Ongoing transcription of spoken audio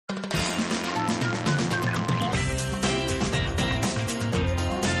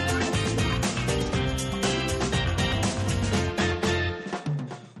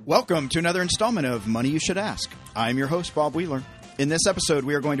Welcome to another installment of Money You Should Ask. I'm your host, Bob Wheeler. In this episode,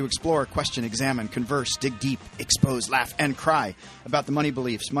 we are going to explore, question, examine, converse, dig deep, expose, laugh, and cry about the money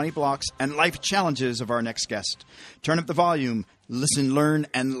beliefs, money blocks, and life challenges of our next guest. Turn up the volume, listen, learn,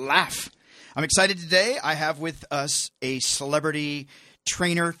 and laugh. I'm excited today. I have with us a celebrity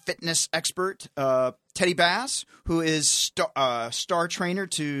trainer, fitness expert, Teddy Bass, who is star trainer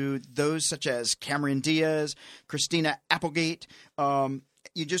to those such as Cameron Diaz, Christina Applegate.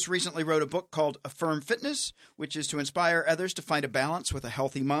 You just recently wrote a book called Affirm Fitness, which is to inspire others to find a balance with a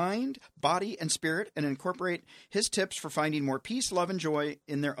healthy mind, body, and spirit, and incorporate his tips for finding more peace, love, and joy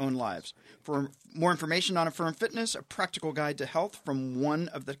in their own lives. For more information on Affirm Fitness, a practical guide to health from one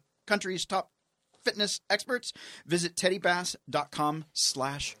of the country's top fitness experts, visit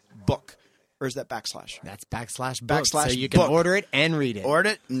teddybass.com/book. Or is that backslash? That's backslash book. Backslash so you can book. order it and read it. Order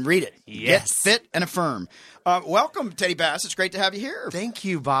it and read it. Yes. Get fit and affirm. Welcome, Teddy Bass. It's great to have you here. Thank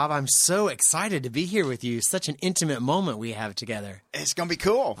you, Bob. I'm so excited to be here with you. Such an intimate moment we have together. It's going to be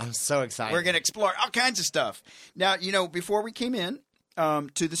cool. I'm so excited. We're going to explore all kinds of stuff. Now, before we came in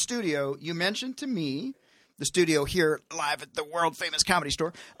to the studio, you mentioned to me, the studio here live at the world-famous Comedy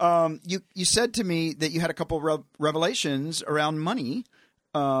Store, you said to me that you had a couple revelations around money.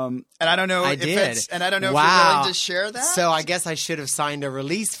 And I don't know if you're willing to share that. So I guess I should have signed a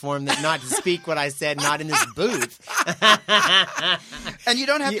release form that not to speak what I said, not in this booth. And you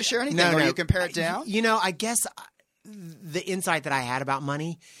don't have to share anything, or you can pare it down. I guess the insight that I had about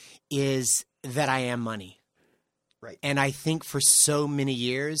money is that I am money. Right. And I think for so many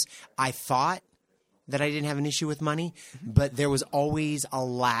years, I thought that I didn't have an issue with money, but there was always a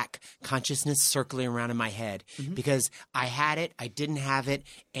lack consciousness circling around in my head because I had it, I didn't have it,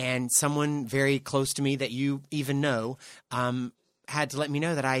 and someone very close to me that you even know had to let me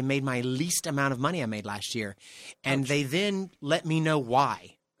know that I made my least amount of money I made last year. And they then let me know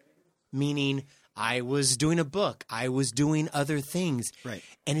why, meaning I was doing a book, I was doing other things. Right.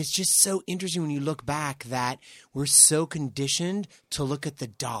 And it's just so interesting when you look back that we're so conditioned to look at the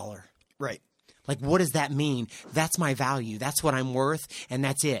dollar. Right. Like, what does that mean? That's my value. That's what I'm worth, and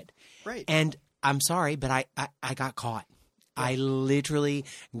that's it. Right. And I'm sorry, but I got caught. Yeah. I literally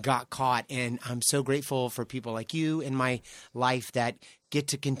got caught, and I'm so grateful for people like you in my life that get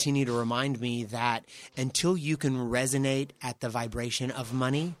to continue to remind me that until you can resonate at the vibration of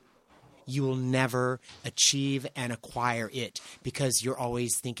money, you will never achieve and acquire it because you're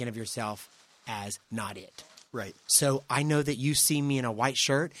always thinking of yourself as not it. Right. So I know that you see me in a white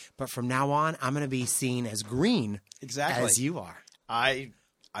shirt, but from now on, I'm going to be seen as green as you are. I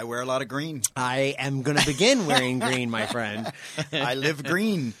wear a lot of green. I am going to begin wearing green, my friend. I live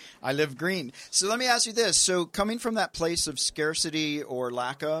green. So let me ask you this. So coming from that place of scarcity or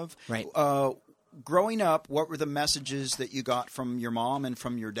lack of, right. Growing up, what were the messages that you got from your mom and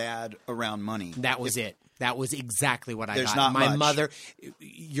from your dad around money? That was it. That was exactly what I got. There's not my much. Mother,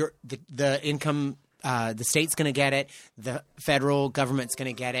 the income... the state's going to get it. The federal government's going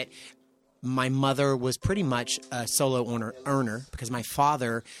to get it. My mother was pretty much a solo earner because my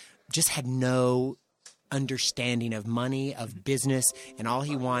father just had no understanding of money, of business, and all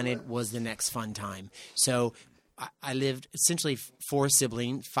he wanted was the next fun time. So I lived essentially 4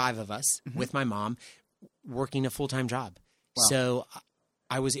 siblings, 5 of us, with my mom, working a full-time job. Wow. So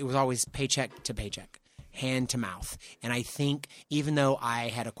it was always paycheck to paycheck. Hand to mouth. And I think even though I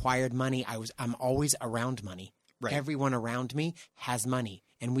had acquired money, I'm always around money. Right. Everyone around me has money.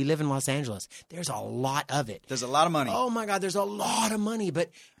 And we live in Los Angeles. There's a lot of it. There's a lot of money. Oh my God, there's a lot of money. But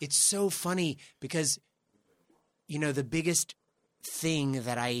it's so funny because, the biggest thing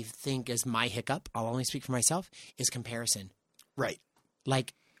that I think is my hiccup, I'll only speak for myself, is comparison. Right.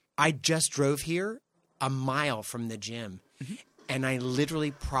 Like, I just drove here a mile from the gym. And I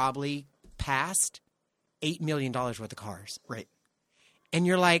literally probably passed $8 million worth of cars. Right. And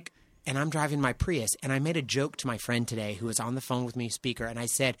you're like, and I'm driving my Prius. And I made a joke to my friend today who was on the phone with me, speaker. And I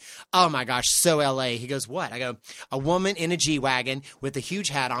said, oh my gosh, so LA. He goes, what? I go, a woman in a G-Wagon with a huge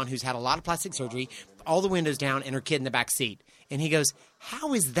hat on who's had a lot of plastic surgery, all the windows down, and her kid in the back seat. And he goes,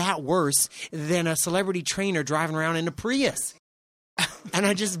 how is that worse than a celebrity trainer driving around in a Prius? And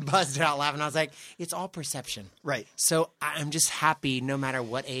I just buzzed out laughing. I was like, it's all perception. Right. So I'm just happy no matter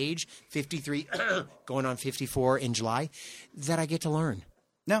what age, 53, going on 54 in July, that I get to learn.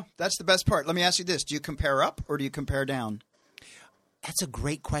 No, that's the best part. Let me ask you this. Do you compare up or do you compare down? That's a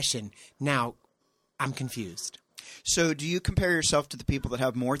great question. Now, I'm confused. So do you compare yourself to the people that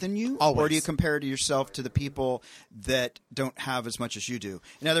have more than you? Always. Or do you compare to yourself to the people that don't have as much as you do?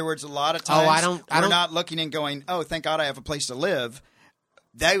 In other words, a lot of times we're not looking and going, oh, thank God I have a place to live.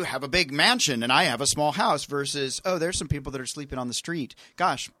 they have a big mansion and I have a small house versus, oh, there's some people that are sleeping on the street.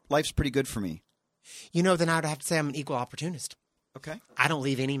 Gosh, life's pretty good for me. Then I would have to say I'm an equal opportunist. Okay. I don't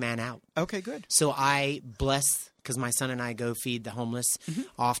leave any man out. Okay, good. So I bless, because my son and I go feed the homeless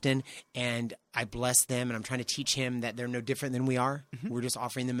often, and I bless them, and I'm trying to teach him that they're no different than we are. We're just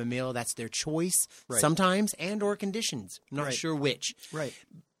offering them a meal. That's their choice sometimes, and or conditions. Not sure which. Right.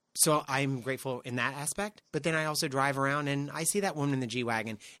 So I'm grateful in that aspect. But then I also drive around, and I see that woman in the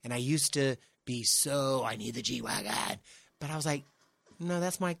G-Wagon, and I used to be I need the G-Wagon. But I was like, no,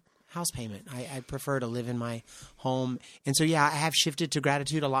 that's my house payment. I prefer to live in my home. And so, I have shifted to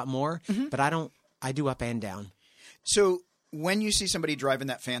gratitude a lot more, but I do up and down. So when you see somebody driving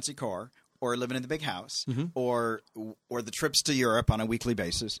that fancy car or living in the big house or the trips to Europe on a weekly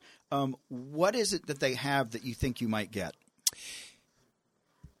basis, what is it that they have that you think you might get?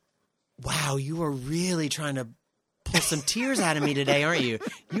 Wow, you are really trying to pull some tears out of me today, aren't you?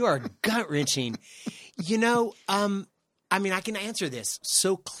 You are gut-wrenching. I can answer this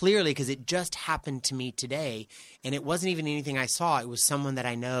so clearly because it just happened to me today, and it wasn't even anything I saw. It was someone that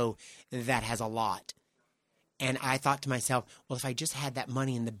I know that has a lot. And I thought to myself, well, if I just had that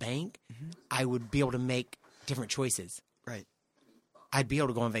money in the bank, I would be able to make different choices. Right. I'd be able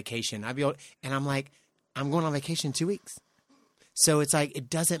to go on vacation. And I'm like, I'm going on vacation in 2 weeks. So it's like, it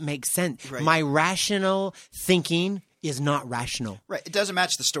doesn't make sense. Right. My rational thinking is not rational. Right. It doesn't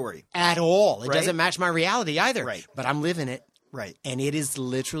match the story. At all. It doesn't match my reality either. Right. But I'm living it. Right. And it is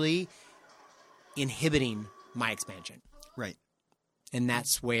literally inhibiting my expansion. Right. And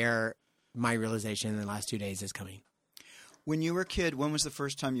that's where my realization in the last 2 days is coming. When you were a kid, when was the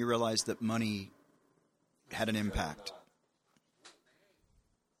first time you realized that money had an impact?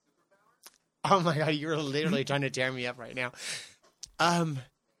 Oh my God, you're literally trying to tear me up right now.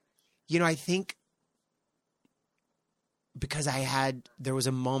 I think because there was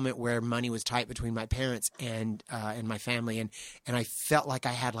a moment where money was tight between my parents and my family, and I felt like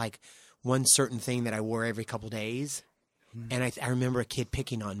I had like one certain thing that I wore every couple days, and I remember a kid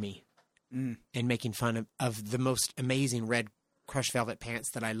picking on me and making fun of the most amazing red crushed velvet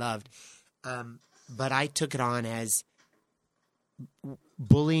pants that I loved, but I took it on as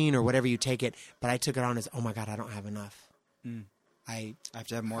bullying or whatever you take it, but I took it on as, oh my God, I don't have enough. I have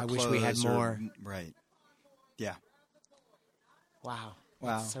to have more. I wish we had more. Right. Yeah. Wow.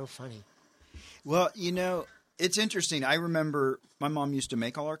 That's so funny. Well, it's interesting. I remember my mom used to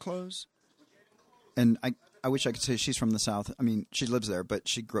make all our clothes, and I wish I could say she's from the South. I mean, she lives there, but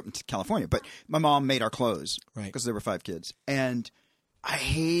she grew up in California. But my mom made our clothes because there were 5 kids, and I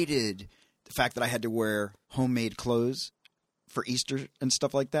hated the fact that I had to wear homemade clothes for Easter and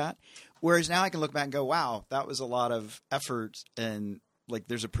stuff like that. Whereas now I can look back and go, wow, that was a lot of effort and like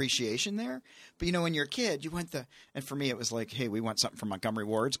there's appreciation there. But when you're a kid, you went and for me it was like, hey, we want something from Montgomery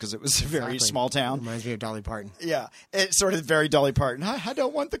Wards because it was a very small town. Reminds me of Dolly Parton. Yeah. It's sort of very Dolly Parton. I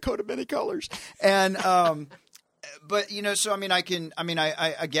don't want the coat of many colors. And, but so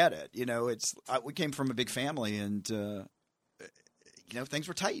I get it. We came from a big family and, things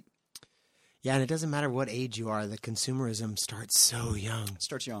were tight. Yeah, and it doesn't matter what age you are. The consumerism starts so young. It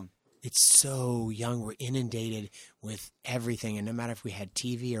starts young. It's so young. We're inundated with everything. And no matter if we had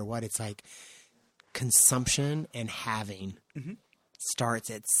TV or what, it's like consumption and having starts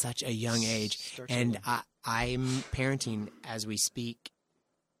at such a young age. And I'm parenting as we speak.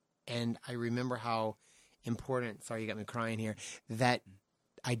 And I remember how important, sorry, you got me crying here, that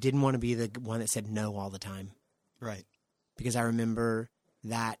I didn't want to be the one that said no all the time. Right. Because I remember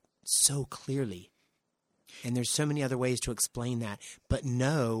that so clearly. And there's so many other ways to explain that. But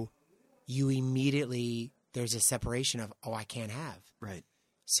no, you immediately, there's a separation of, I can't have. Right.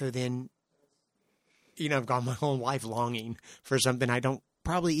 So then, I've gone my whole life longing for something I don't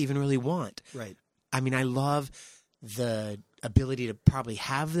probably even really want. Right. I mean, I love the ability to probably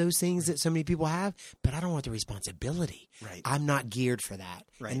have those things that so many people have, but I don't want the responsibility. Right. I'm not geared for that.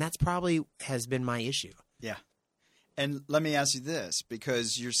 Right. And that's probably has been my issue. Yeah. And let me ask you this,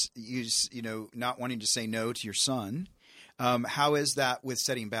 because you're not wanting to say no to your son. How is that with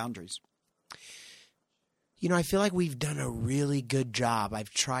setting boundaries? I feel like we've done a really good job.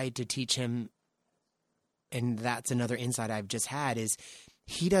 I've tried to teach him, and that's another insight I've just had, is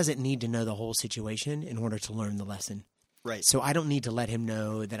he doesn't need to know the whole situation in order to learn the lesson. Right. So I don't need to let him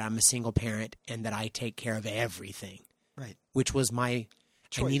know that I'm a single parent and that I take care of everything. Right. Which was my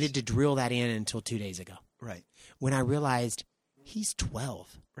choice. I needed to drill that in until 2 days ago. Right. When I realized he's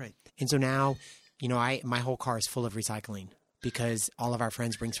 12. Right. And so now, my whole car is full of recycling because all of our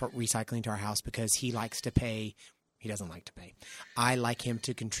friends bring recycling to our house because he likes to pay. He doesn't like to pay. I like him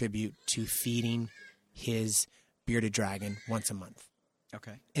to contribute to feeding his bearded dragon once a month.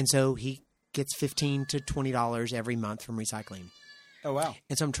 Okay. And so he gets $15 to $20 every month from recycling. Oh, wow.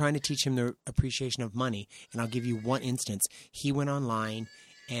 And so I'm trying to teach him the appreciation of money. And I'll give you one instance. He went online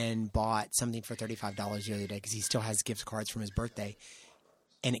and bought something for $35 the other day because he still has gift cards from his birthday.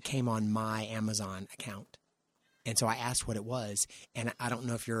 And it came on my Amazon account. And so I asked what it was. And I don't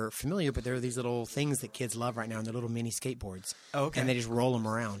know if you're familiar, but there are these little things that kids love right now. And they're little mini skateboards. Oh, okay. And they just roll them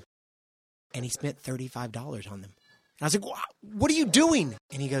around. And he spent $35 on them. And I was like, what are you doing?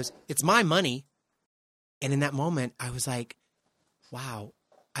 And he goes, it's my money. And in that moment, I was like, wow,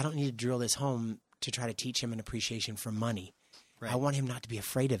 I don't need to drill this home to try to teach him an appreciation for money. Right. I want him not to be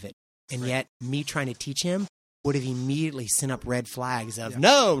afraid of it. And yet, me trying to teach him would have immediately sent up red flags of,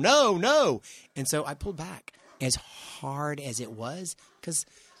 no, no, no. And so I pulled back. As hard as it was, because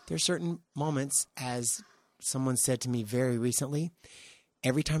there's certain moments, as someone said to me very recently,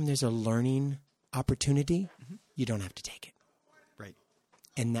 every time there's a learning opportunity, you don't have to take it. Right.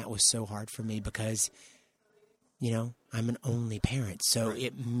 And that was so hard for me because, I'm an only parent. So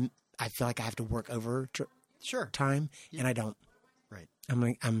I feel like I have to work over time, and I don't. Right.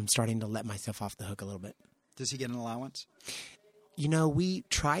 I'm starting to let myself off the hook a little bit. Does he get an allowance? We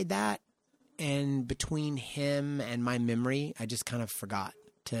tried that. And between him and my memory, I just kind of forgot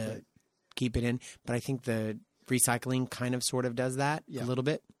to keep it in. But I think the recycling kind of sort of does that a little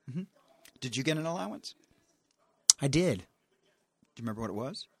bit. Mm-hmm. Did you get an allowance? I did. Do you remember what it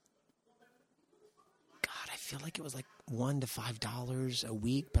was? God, I feel like it was like $1 to $5 a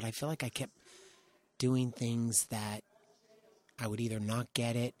week. But I feel like I kept doing things that I would either not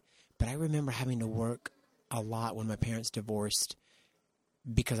get it. But I remember having to work a lot when my parents divorced.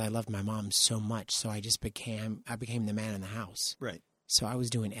 Because I loved my mom so much, so I became the man in the house. Right. So I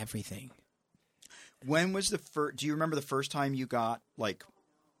was doing everything. When was the first? Do you remember the first time you got like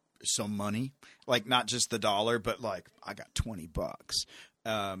some money, like not just the dollar, but like I got $20,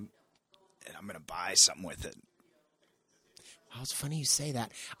 and I'm going to buy something with it? Well, it's funny you say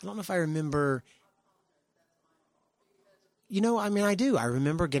that. I don't know if I remember. I do. I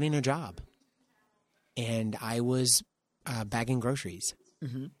remember getting a job, and I was bagging groceries.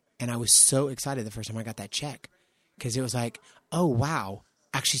 Mm-hmm. And I was so excited the first time I got that check because it was like, oh, wow,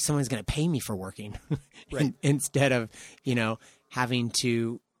 actually someone's going to pay me for working right. instead of, having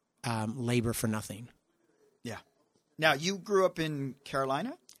to labor for nothing. Yeah. Now, you grew up in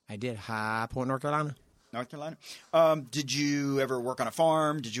Carolina? I did. High Point, North Carolina. North Carolina. Did you ever work on a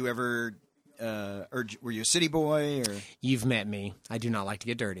farm? Did you ever... or were you a city boy? Or You've met me. I do not like to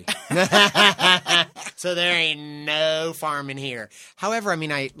get dirty. So there ain't no farming here. However,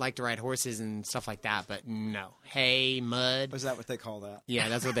 I like to ride horses and stuff like that, but no. Hay, mud. Was that what they call that? Yeah,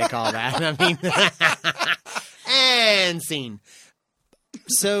 that's what they call that. And scene.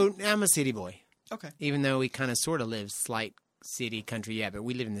 So I'm a city boy. Okay. Even though we kind of sort of live slight city country, but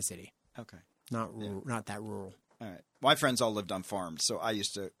we live in the city. Okay. Not rural, not that rural. All right. My friends all lived on farms, so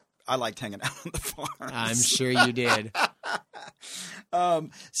I liked hanging out on the farm. I'm sure you did.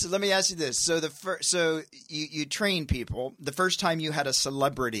 So let me ask you this: so you train people. The first time you had a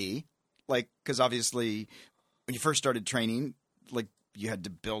celebrity, because obviously when you first started training, you had to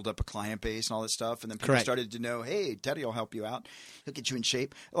build up a client base and all that stuff, and then people started to know, hey, Teddy will help you out. He'll get you in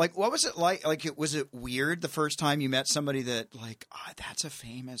shape. What was it like? Was it weird the first time you met somebody that that's a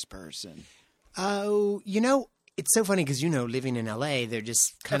famous person? Oh, it's so funny because, living in L.A., they're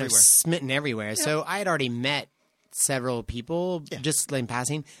just kind of smitten everywhere. Yeah. So I had already met several people just in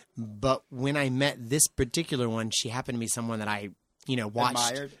passing. But when I met this particular one, she happened to be someone that I,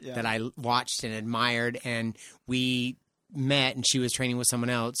 watched, that I watched and admired. And we met, and she was training with someone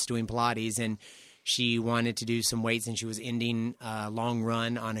else doing Pilates. And she wanted to do some weights, and she was ending a long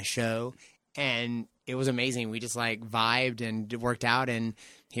run on a show. And it was amazing. We just vibed and worked out. And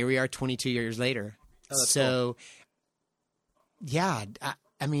here we are 22 years later. Oh, so, cool. Yeah,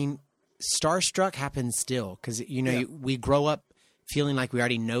 starstruck happens still because, we grow up feeling like we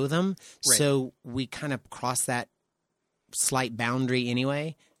already know them. Right. So we kind of cross that slight boundary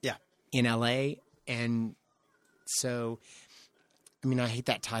anyway in L.A. And so, I hate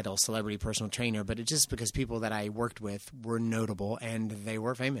that title, celebrity personal trainer, but it's just because people that I worked with were notable and they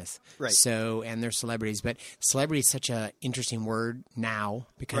were famous. Right. So, and they're celebrities. But celebrity is such an interesting word now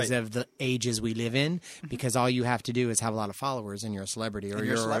because of the ages we live in, because all you have to do is have a lot of followers and you're a celebrity. Or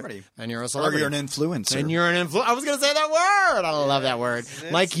you're a celebrity. And you're a celebrity. Or you're an influencer. And you're an influencer. I was going to say that word. I love that word.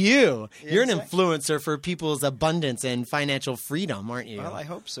 Like you. You're an influencer for people's abundance and financial freedom, aren't you? Well, I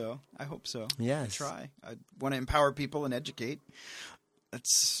hope so. Yes. I try. I want to empower people and educate.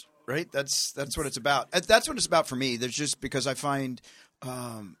 That's right. That's what it's about. That's what it's about for me. There's just because I find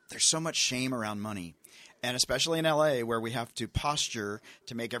there's so much shame around money, And especially in LA, where we have to posture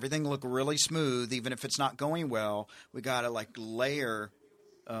to make everything look really smooth, even if it's not going well, we got to like layer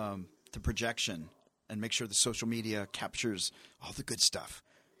the projection and make sure the social media captures all the good stuff.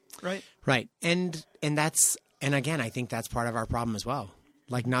 Right. Right. And again, I think that's part of our problem as well.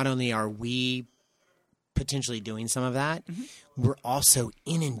 Like, not only are we potentially doing some of that, we're also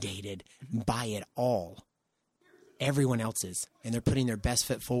inundated by it all. Everyone else is, and they're putting their best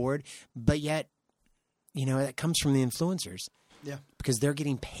foot forward, but yet, that comes from the influencers. Yeah. Because they're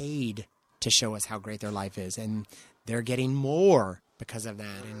getting paid to show us how great their life is, and they're getting more because of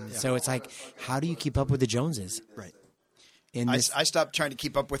that. And so it's like, how do you keep up with the Joneses? Right. I stopped trying to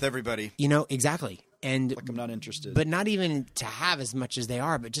keep up with everybody. Exactly. And like I'm not interested. But not even to have as much as they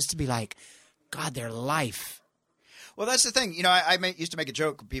are, but just to be like, God, their life. Well, that's the thing. I used to make a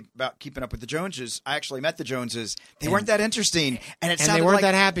joke about keeping up with the Joneses. I actually met the Joneses. They weren't that interesting. And they weren't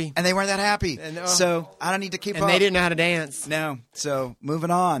that happy. And they weren't that happy. So I don't need to keep up. And they didn't know how to dance. No. So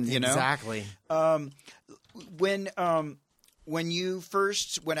moving on, Exactly. When you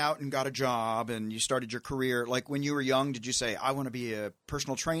first went out and got a job and you started your career, like when you were young, did you say, I want to be a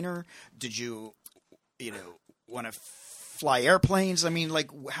personal trainer? Did you, want to fly airplanes? I mean, like,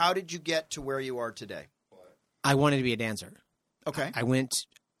 how did you get to where you are today? I wanted to be a dancer. Okay. I went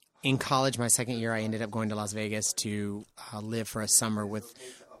in college, my second year, I ended up going to Las Vegas to live for a summer with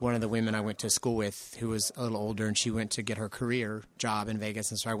one of the women I went to school with who was a little older, and she went to get her career job in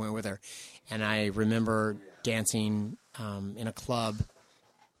Vegas, and so I went with her. And I remember dancing in a club,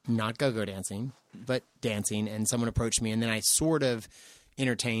 not go-go dancing, but dancing, and someone approached me, and then I sort of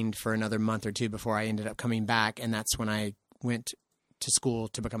entertained for another month or two before I ended up coming back, and that's when I went to school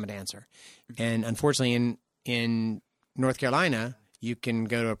to become a dancer. And unfortunately, in North Carolina, you can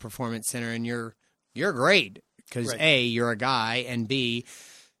go to a performance center and you're great because A, you're a guy, and B,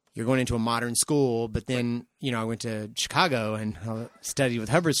 you're going into a modern school. But then, I went to Chicago and studied with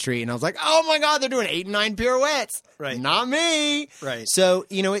Hubbard Street, and I was like, oh my God, they're doing 8 and 9 pirouettes. Right. Not me. Right. So,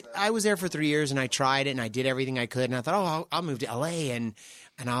 I was there for 3 years and I tried it and I did everything I could. And I thought, I'll move to LA and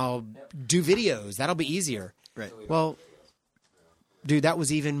I'll do videos. That'll be easier. Right. Well, dude, that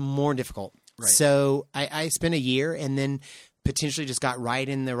was even more difficult. Right. So I spent a year and then potentially just got right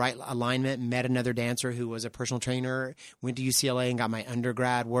in the right alignment, met another dancer who was a personal trainer, went to UCLA and got my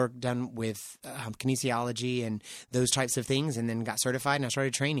undergrad work done with kinesiology and those types of things, and then got certified and I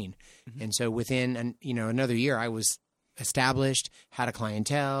started training. Mm-hmm. And so within another year, I was established, had a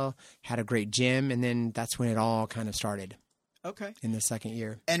clientele, had a great gym, and then that's when it all kind of started. Okay. In the second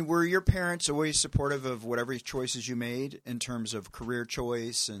year. And were your parents always supportive of whatever choices you made in terms of career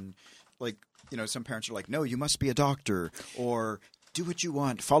choice? And like, some parents are like, no, you must be a doctor, or do what you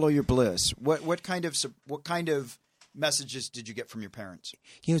want, follow your bliss. What kind of messages did you get from your parents?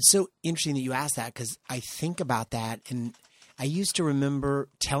 It's so interesting that you asked that, because I think about that, and I used to remember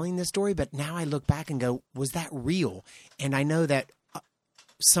telling this story, but now I look back and go, was that real? And I know that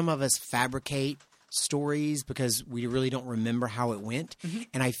some of us fabricate stories because we really don't remember how it went. Mm-hmm.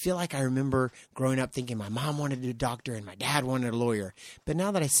 And I feel like I remember growing up thinking my mom wanted to be a doctor and my dad wanted a lawyer. But now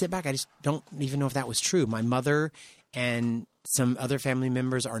that I sit back, I just don't even know if that was true. My mother and some other family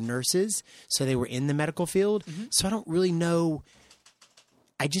members are nurses, so they were in the medical field. Mm-hmm. So I don't really know.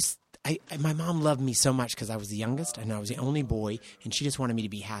 My mom loved me so much because I was the youngest and I was the only boy, and she just wanted me to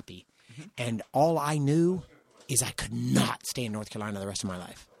be happy. Mm-hmm. And all I knew is I could not stay in North Carolina the rest of my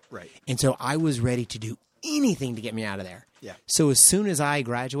life. Right. And so I was ready to do anything to get me out of there. Yeah. So as soon as I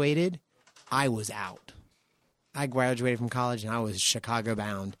graduated, I was out. I graduated from college and I was Chicago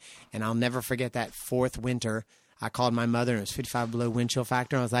bound. And I'll never forget that fourth winter. I called my mother and it was 55 below wind chill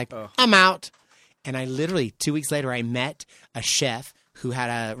factor. And I was like, I'm out. And I literally, 2 weeks later, I met a chef who had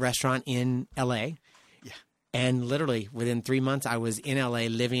a restaurant in L.A. Yeah. And literally within 3 months, I was in L.A.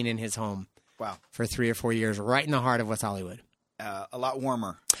 living in his home. Wow. For 3 or 4 years, right in the heart of West Hollywood. A lot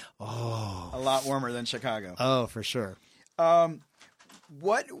warmer. Oh. A lot warmer than Chicago. Oh, for sure.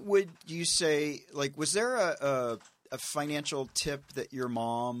 What would you say, like, was there a financial tip that your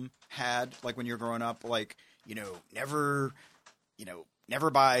mom had, like, when you were growing up, like, never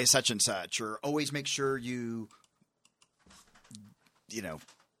buy such and such, or always make sure you,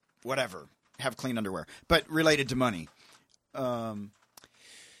 whatever, have clean underwear, but related to money? Mom,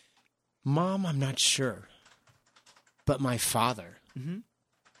 I'm not sure. But my father,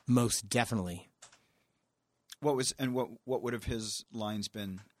 most definitely. What would have his lines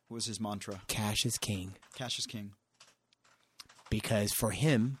been? What was his mantra? Cash is king. Cash is king. Because for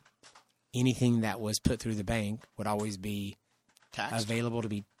him, anything that was put through the bank would always be taxed? Available to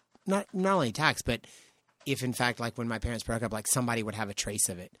be not only taxed, but if in fact, like when my parents broke up, like somebody would have a trace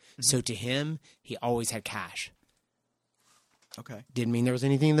of it. So to him, he always had cash. Okay. Didn't mean there was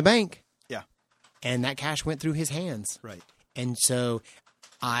anything in the bank. Yeah. And that cash went through his hands. Right. And so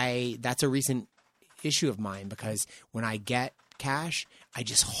that's a recent issue of mine, because when I get cash, I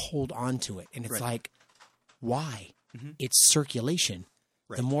just hold on to it. And it's like, why? It's circulation.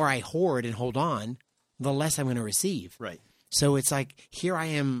 Right. The more I hoard and hold on, the less I'm going to receive. Right. So it's like, here I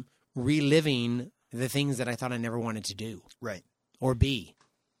am reliving the things that I thought I never wanted to do. Right. Or be.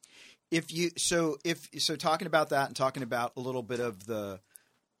 So talking about that and talking about a little bit of the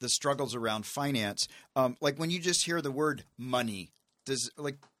struggles around finance, like when you just hear the word money, does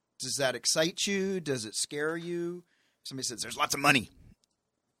that excite you? Does it scare you? Somebody says there's lots of money.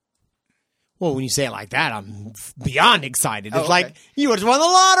 Well, when you say it like that, I'm beyond excited. It's okay. like, you just won the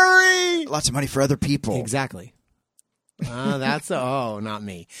lottery. Lots of money for other people. Exactly. Not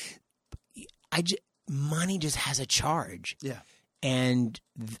me. Money just has a charge. Yeah. And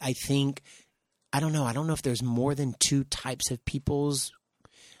I think, I don't know if there's more than two types of people's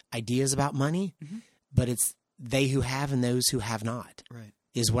ideas about money, but it's they who have and those who have not. Right.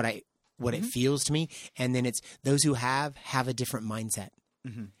 Is what it feels to me. And then it's those who have a different mindset.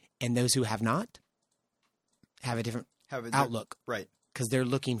 And those who have not have a different outlook. Right. Because they're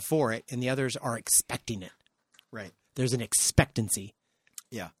looking for it and the others are expecting it. Right. There's an expectancy.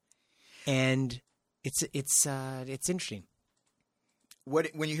 Yeah. And it's interesting.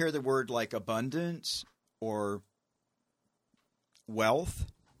 When you hear the word like abundance or wealth,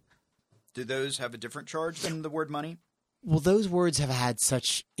 do those have a different charge than the word money? Well, those words have had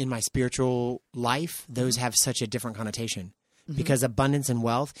such, in my spiritual life, those have such a different connotation. Because abundance and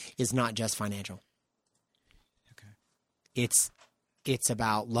wealth is not just financial. Okay. It's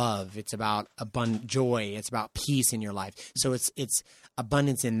about love. It's about joy. It's about peace in your life. So it's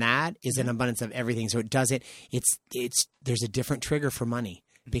abundance in that is an abundance of everything. So there's a different trigger for money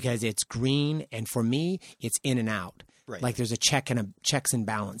because it's green, and for me, it's in and out. Right. Like there's a checks and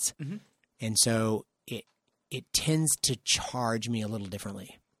balance. And so it tends to charge me a little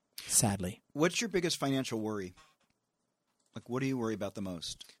differently, sadly. What's your biggest financial worry? Like, what do you worry about the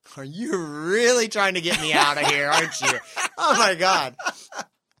most? Are you really trying to get me out of here, aren't you? Oh, my God.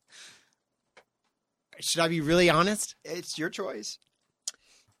 Should I be really honest? It's your choice.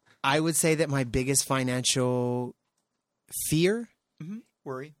 I would say that my biggest financial fear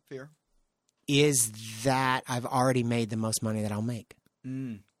Worry, fear, is that I've already made the most money that I'll make.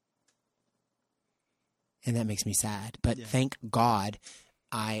 And that makes me sad. But thank God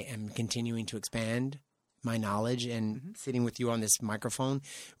I am continuing to expand my knowledge, and sitting with you on this microphone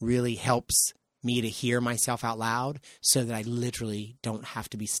really helps me to hear myself out loud so that I literally don't have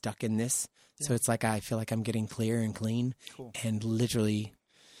to be stuck in this. Yeah. So it's like I feel like I'm getting clear and clean and literally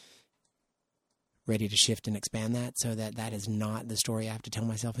ready to shift and expand that so that is not the story I have to tell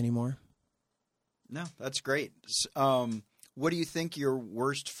myself anymore. No, that's great. What do you think your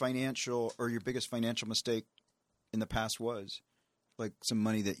worst financial or your biggest financial mistake in the past was? Like some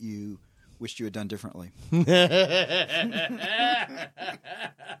money that you wished you had done differently.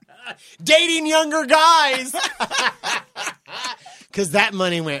 Dating younger guys. Because that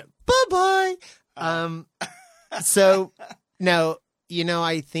money went bye-bye. So, no,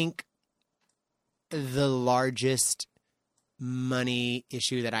 I think the largest money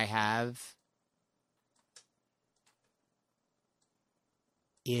issue that I have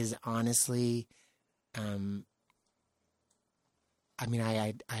is honestly, I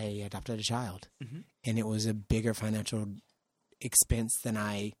adopted a child, and it was a bigger financial expense than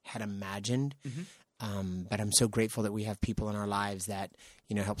I had imagined. But I'm so grateful that we have people in our lives that,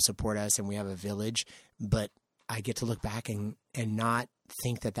 help support us, and we have a village. But I get to look back and not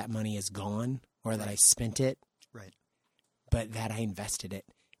think that money is gone or that I spent it, but that I invested it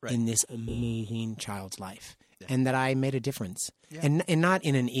in this amazing child's life. And that I made a difference. And not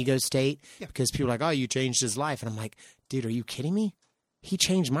in an ego state, because people are like, oh, you changed his life. And I'm like, dude, are you kidding me? He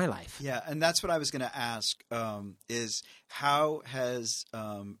changed my life. Yeah, and that's what I was going to ask, is how has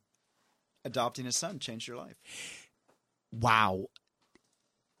adopting a son changed your life? Wow.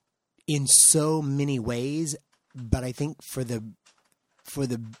 In so many ways, but I think for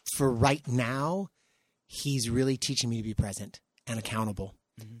right now, he's really teaching me to be present and accountable.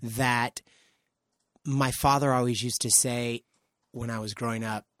 That my father always used to say when I was growing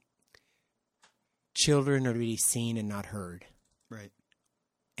up, children are to be seen and not heard. Right.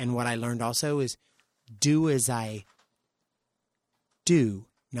 And what I learned also is do as I do,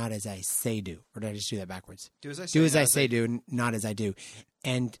 not as I say do. Or did I just do that backwards? Do as I say, do as I say do, not as I do.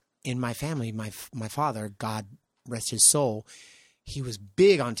 And in my family, my father, God rest his soul, he was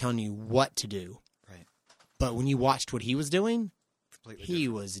big on telling you what to do. Right. But when you watched what he was doing, Completely he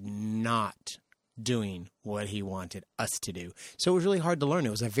different. was not doing what he wanted us to do. So it was really hard to learn.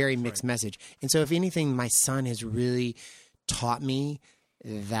 It was a very mixed message. And so if anything, my son has really taught me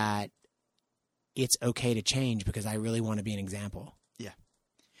that it's okay to change because I really want to be an example. Yeah.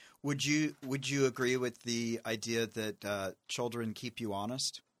 Would you agree with the idea that children keep you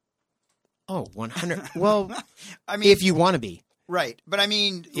honest? Oh, 100. Well, I mean, if you want to be. right. But I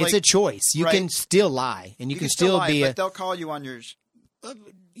mean, It's a choice. You right. can still lie, and you can still lie, be but they'll call you on your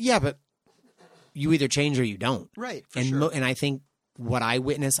yeah, but you either change or you don't. right. For And sure. and I think what I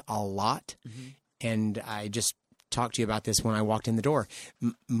witness a lot, and I just talked to you about this when I walked in the door.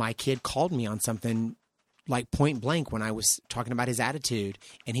 My kid called me on something like point blank when I was talking about his attitude,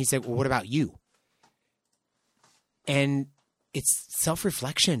 and he said, "Well, what about you?" And it's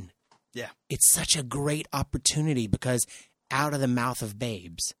self-reflection. Yeah. It's such a great opportunity because out of the mouth of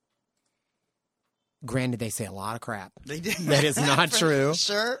babes, granted, they say a lot of crap. They did. That is not true.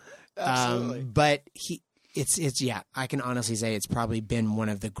 Sure. Absolutely. But it's I can honestly say it's probably been one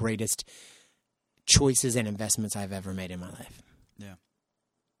of the greatest choices and investments I've ever made in my life. Yeah.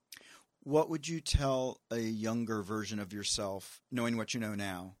 What would you tell a younger version of yourself, knowing what you know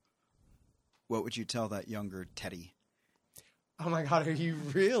now? What would you tell that younger Teddy? Oh my God, are you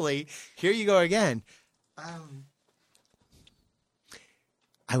really? Here you go again.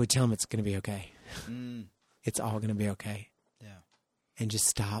 I would tell him it's going to be okay. It's all going to be okay. Yeah. And just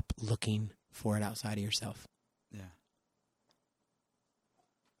stop looking for it outside of yourself. Yeah.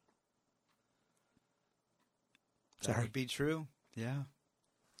 That Sorry. would be true. Yeah.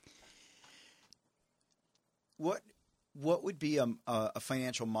 What would be a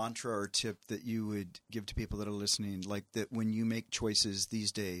financial mantra or tip that you would give to people that are listening? Like that when you make choices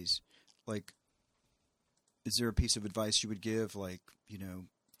these days, like, is there a piece of advice you would give? Like,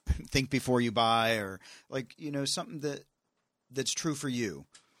 think before you buy, or like, something that's true for you.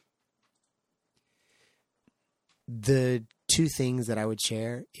 The two things that I would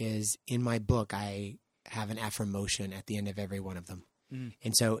share is in my book, I have an affirmation at the end of every one of them.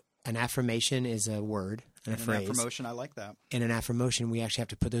 And so an affirmation is a word and a phrase. An affirmation, I like that. In an affirmation, we actually have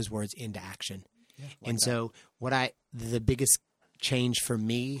to put those words into action. Yeah, So the biggest change for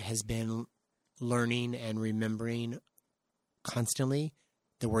me has been learning and remembering constantly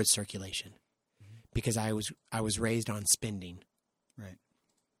the word circulation, because I was raised on spending. Right.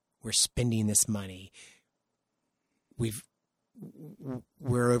 We're spending this money.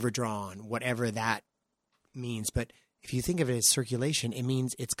 We're overdrawn, whatever that means. But if you think of it as circulation, it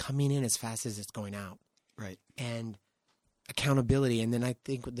means it's coming in as fast as it's going out. Right. And accountability. And then I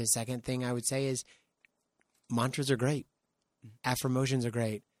think the second thing I would say is mantras are great. Affirmations are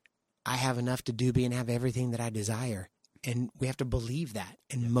great. I have enough to do, be, and have everything that I desire. And we have to believe that.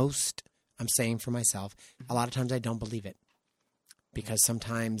 And most, I'm saying for myself, a lot of times I don't believe it, because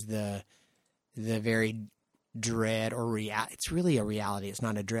sometimes the very dread or it's really a reality. It's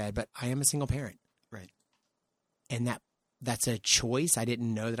not a dread, but I am a single parent. Right. And that's a choice. I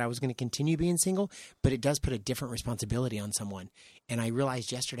didn't know that I was going to continue being single, but it does put a different responsibility on someone. And I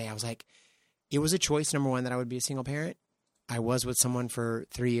realized yesterday, I was like, it was a choice, number one, that I would be a single parent. I was with someone for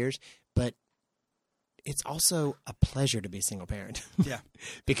 3 years, but it's also a pleasure to be a single parent. Yeah.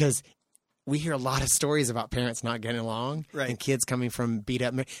 Because we hear a lot of stories about parents not getting along, right, and kids coming from beat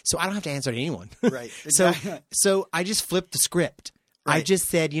up. So I don't have to answer to anyone. Right. Exactly. So I just flipped the script. Right. I just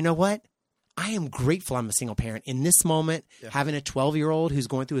said, you know what? I am grateful I'm a single parent. In this moment, having a 12-year-old who's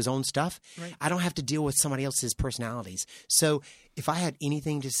going through his own stuff, right, I don't have to deal with somebody else's personalities. So if I had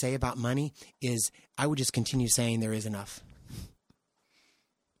anything to say about money, is I would just continue saying there is enough.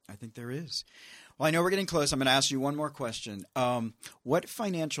 I think there is. Well, I know we're getting close. I'm going to ask you one more question. What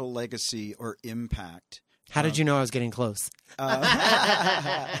financial legacy or impact? How did you know I was getting close?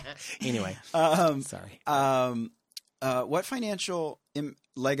 Anyway, sorry. What financial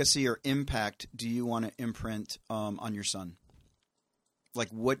legacy or impact do you want to imprint on your son? Like,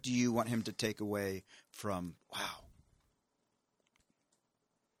 what do you want him to take away from? Wow.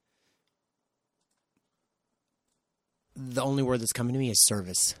 The only word that's coming to me is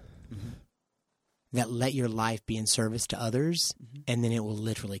service. Mm-hmm. That let your life be in service to others, and then it will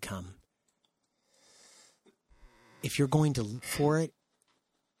literally come. If you're going to look for it,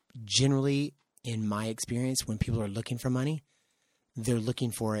 generally, in my experience, when people are looking for money, they're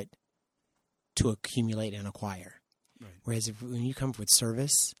looking for it to accumulate and acquire. Right. Whereas when you come with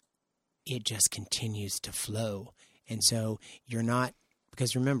service, it just continues to flow. And so you're not,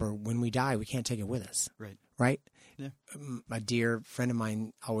 because remember, when we die, we can't take it with us. Right. Right? Yeah. A dear friend of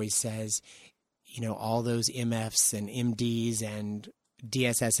mine always says, you know, all those MFs and MDs and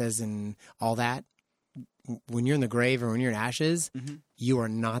DSSs and all that, when you're in the grave or when you're in ashes, you are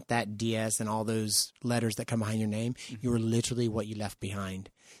not that DS and all those letters that come behind your name. You are literally what you left behind.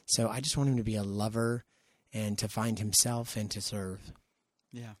 So I just want him to be a lover and to find himself and to serve.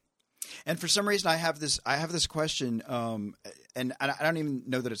 Yeah. And for some reason, I have this question, and I don't even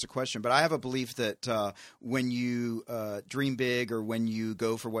know that it's a question, but I have a belief that when you dream big or when you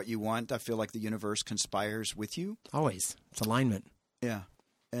go for what you want, I feel like the universe conspires with you. Always. It's alignment. Yeah.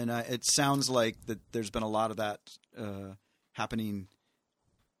 And it sounds like that there's been a lot of that happening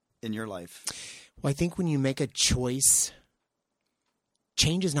in your life. Well, I think when you make a choice,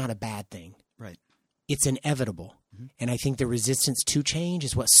 change is not a bad thing. Right. It's inevitable. And I think the resistance to change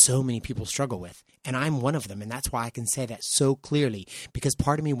is what so many people struggle with. And I'm one of them. And that's why I can say that so clearly, because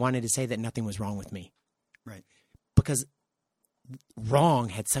part of me wanted to say that nothing was wrong with me. Right. Because wrong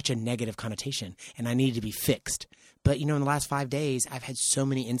had such a negative connotation and I needed to be fixed. But, in the last 5 days, I've had so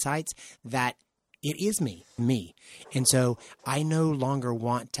many insights that it is me. And so I no longer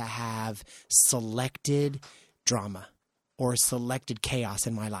want to have selected drama or selected chaos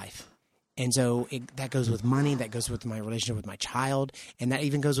in my life. And so that goes with money, that goes with my relationship with my child, and that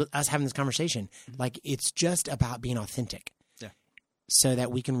even goes with us having this conversation. Like, it's just about being authentic. Yeah. So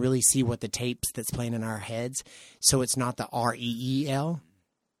that we can really see what the tapes that's playing in our heads. So it's not the REEL,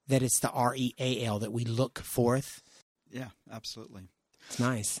 that it's the REAL, that we look forth. Yeah, absolutely. It's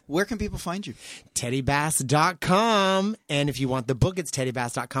nice. Where can people find you? TeddyBass.com. And if you want the book, it's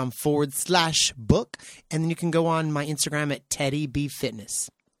TeddyBass.com/book. And then you can go on my Instagram at TeddyBFitness.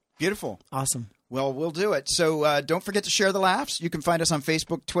 Beautiful. Awesome. Well, we'll do it. So don't forget to share the laughs. You can find us on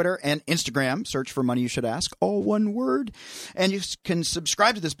Facebook, Twitter, and Instagram. Search for Money You Should Ask, all one word. And you can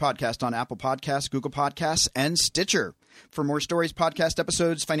subscribe to this podcast on Apple Podcasts, Google Podcasts, and Stitcher. For more stories, podcast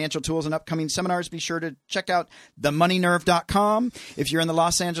episodes, financial tools, and upcoming seminars, be sure to check out themoneynerve.com. If you're in the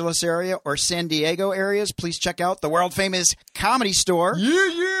Los Angeles area or San Diego areas, please check out the world-famous Comedy Store.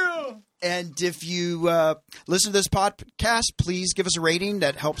 Yeah! And if you listen to this podcast, please give us a rating.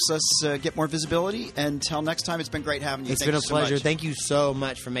 That helps us get more visibility. Until next time, it's been great having you. It's been a pleasure. Thank you so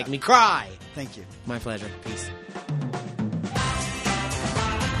much for making me cry. Thank you. My pleasure. Peace.